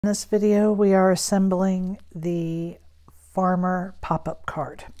In this video, we are assembling the farmer pop-up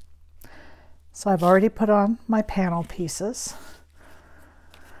card. So I've already put on my panel pieces.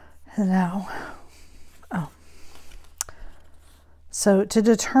 And now, so to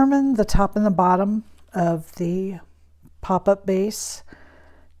determine the top and the bottom of the pop-up base,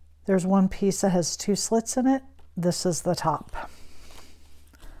 there's one piece that has two slits in it. This is the top.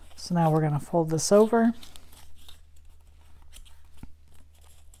 So now we're going to fold this over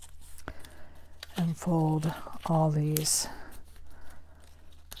and fold all these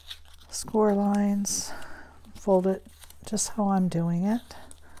score lines, fold it just how I'm doing it,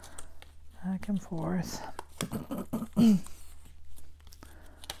 back and forth.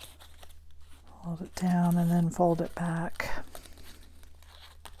 Fold it down and then fold it back.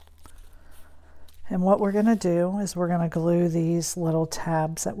 And what we're going to do is we're going to glue these little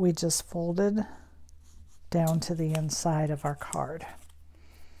tabs that we just folded down to the inside of our card.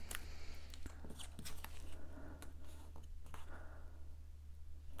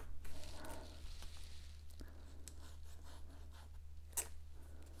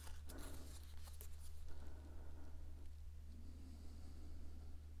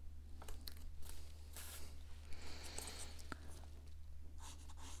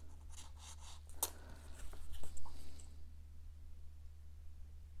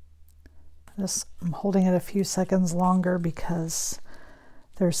 I'm holding it a few seconds longer because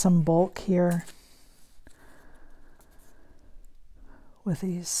there's some bulk here with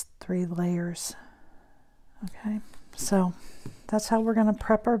these 3 layers. Okay, so that's how we're going to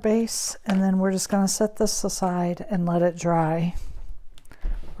prep our base, and then we're just going to set this aside and let it dry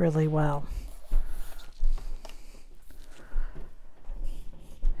really well.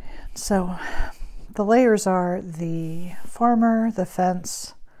 So the layers are the farmer, the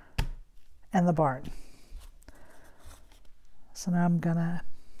fence, and the barn. So now I'm gonna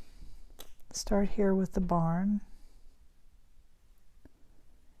start here with the barn.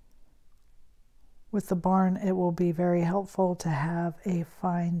 With the barn, it will be very helpful to have a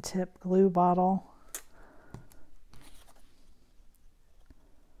fine tip glue bottle.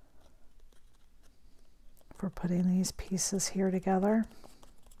 For putting these pieces here together.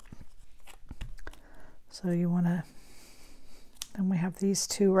 So you want to, then we have these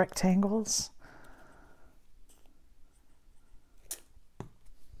 2 rectangles.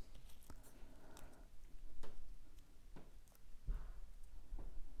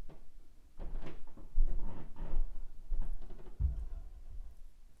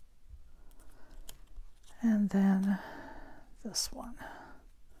 And then this one.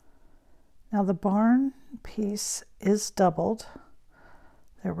 Now the barn piece is doubled.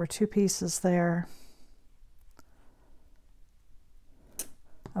 There were 2 pieces there.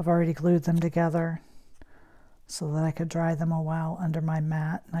 I've already glued them together so that I could dry them a while under my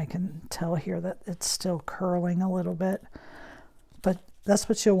mat, and I can tell here that it's still curling a little bit, but that's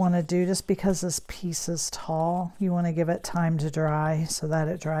what you'll want to do. Just because this piece is tall, you want to give it time to dry so that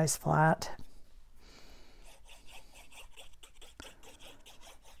it dries flat.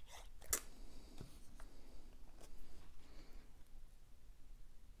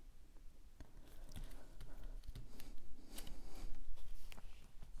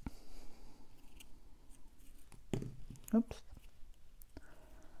 Oops.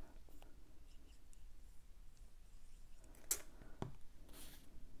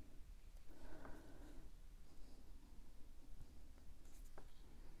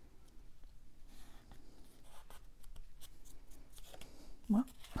 Well,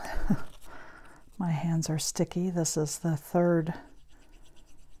 my hands are sticky. This is the 3rd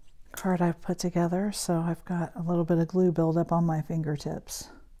card I've put together, so I've got a little bit of glue buildup on my fingertips.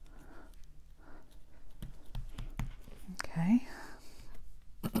 Okay.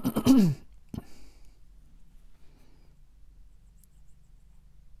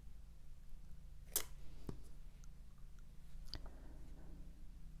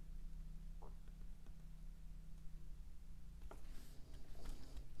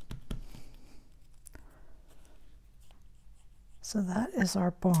 So that is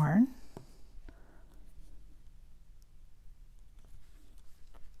our barn.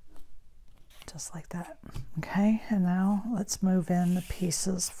 Just like that. Okay, and now let's move in the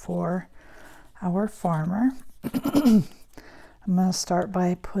pieces for our farmer. I'm going to start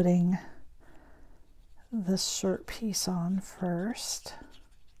by putting this shirt piece on first.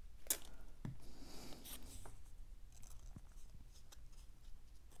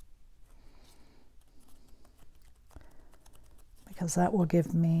 Because that will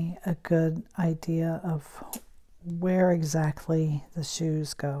give me a good idea of where exactly the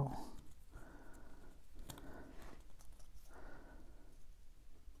shoes go.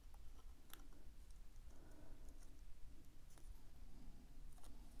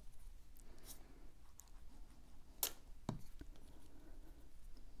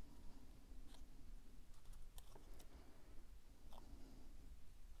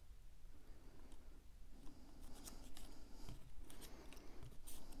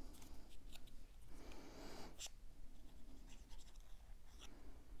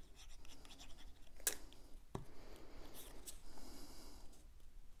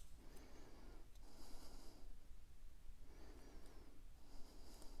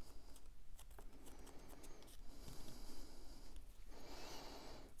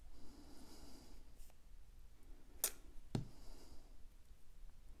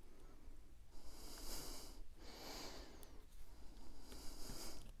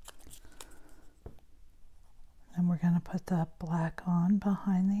 put that black on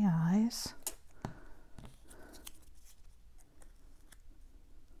behind the eyes.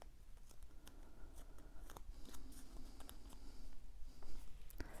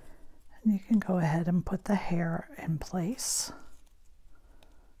 And you can go ahead and put the hair in place.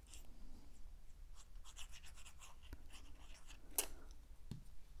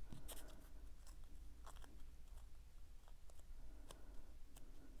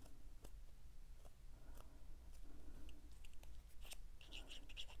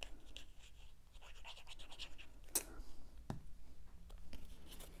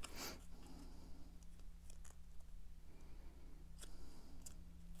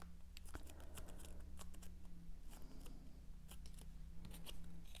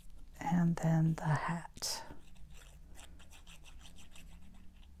 And then the hat.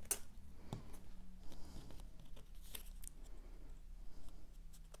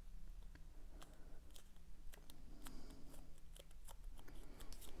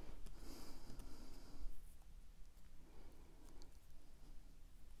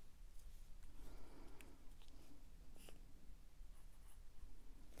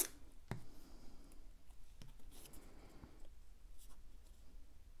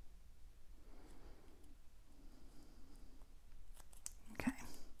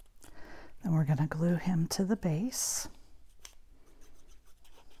 Then we're going to glue him to the base.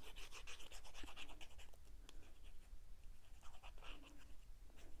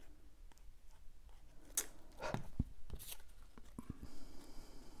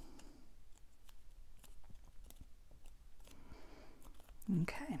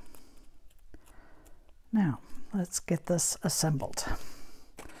 Okay. Now, let's get this assembled.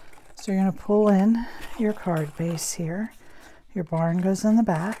 So you're going to pull in your card base here. Your barn goes in the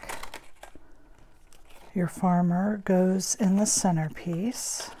back. Your farmer goes in the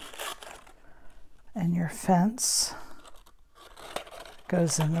centerpiece, and your fence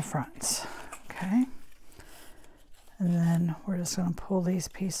goes in the front, okay? And then we're just going to pull these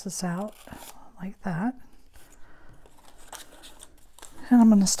pieces out like that. And I'm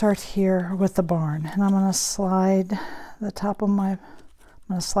going to start here with the barn, and I'm going to slide the top of I'm going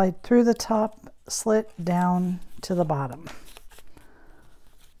to slide through the top slit down to the bottom.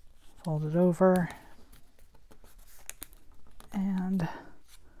 Fold it over. And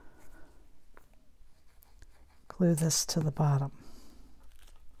glue this to the bottom.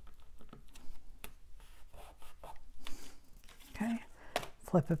 Okay,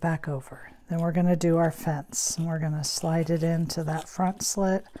 flip it back over. Then we're going to do our fence, and we're going to slide it into that front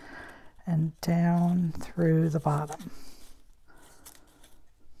slit and down through the bottom.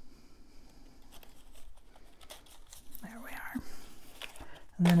 There we are.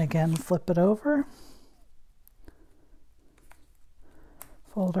 And then again, flip it over.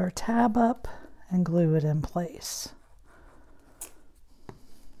 Fold our tab up and glue it in place.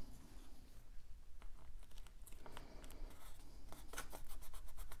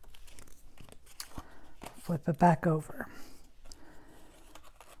 Flip it back over.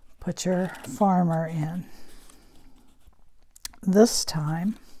 Put your farmer in. This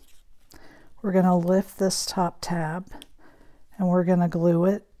time, we're going to lift this top tab and we're going to glue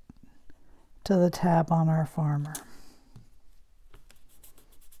it to the tab on our farmer.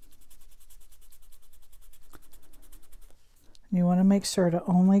 You want to make sure to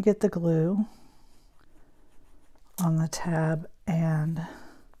only get the glue on the tab and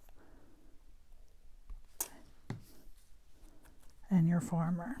your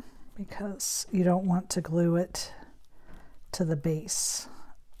farmer, because you don't want to glue it to the base.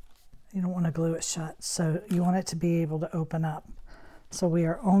 You don't want to glue it shut, so you want it to be able to open up. So we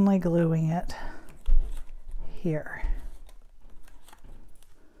are only gluing it here.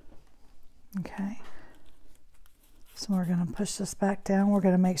 Okay. So we're going to push this back down. We're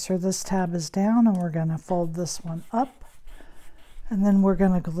going to make sure this tab is down, and we're going to fold this one up. And then we're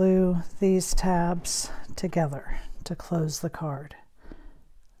going to glue these tabs together to close the card.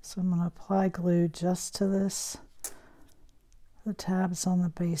 So I'm going to apply glue just to this, the tabs on the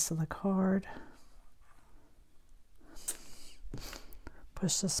base of the card.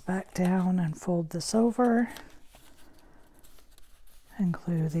 Push this back down and fold this over and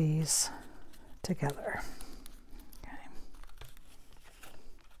glue these together.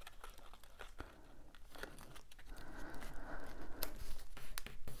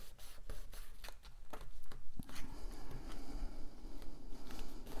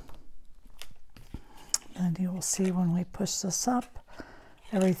 And you will see when we push this up,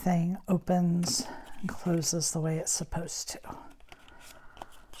 everything opens and closes the way it's supposed to.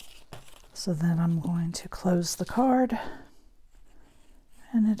 So then I'm going to close the card,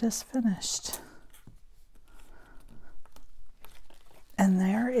 and it is finished.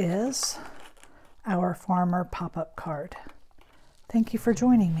 is our farmer pop-up card. Thank you for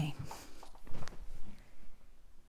joining me.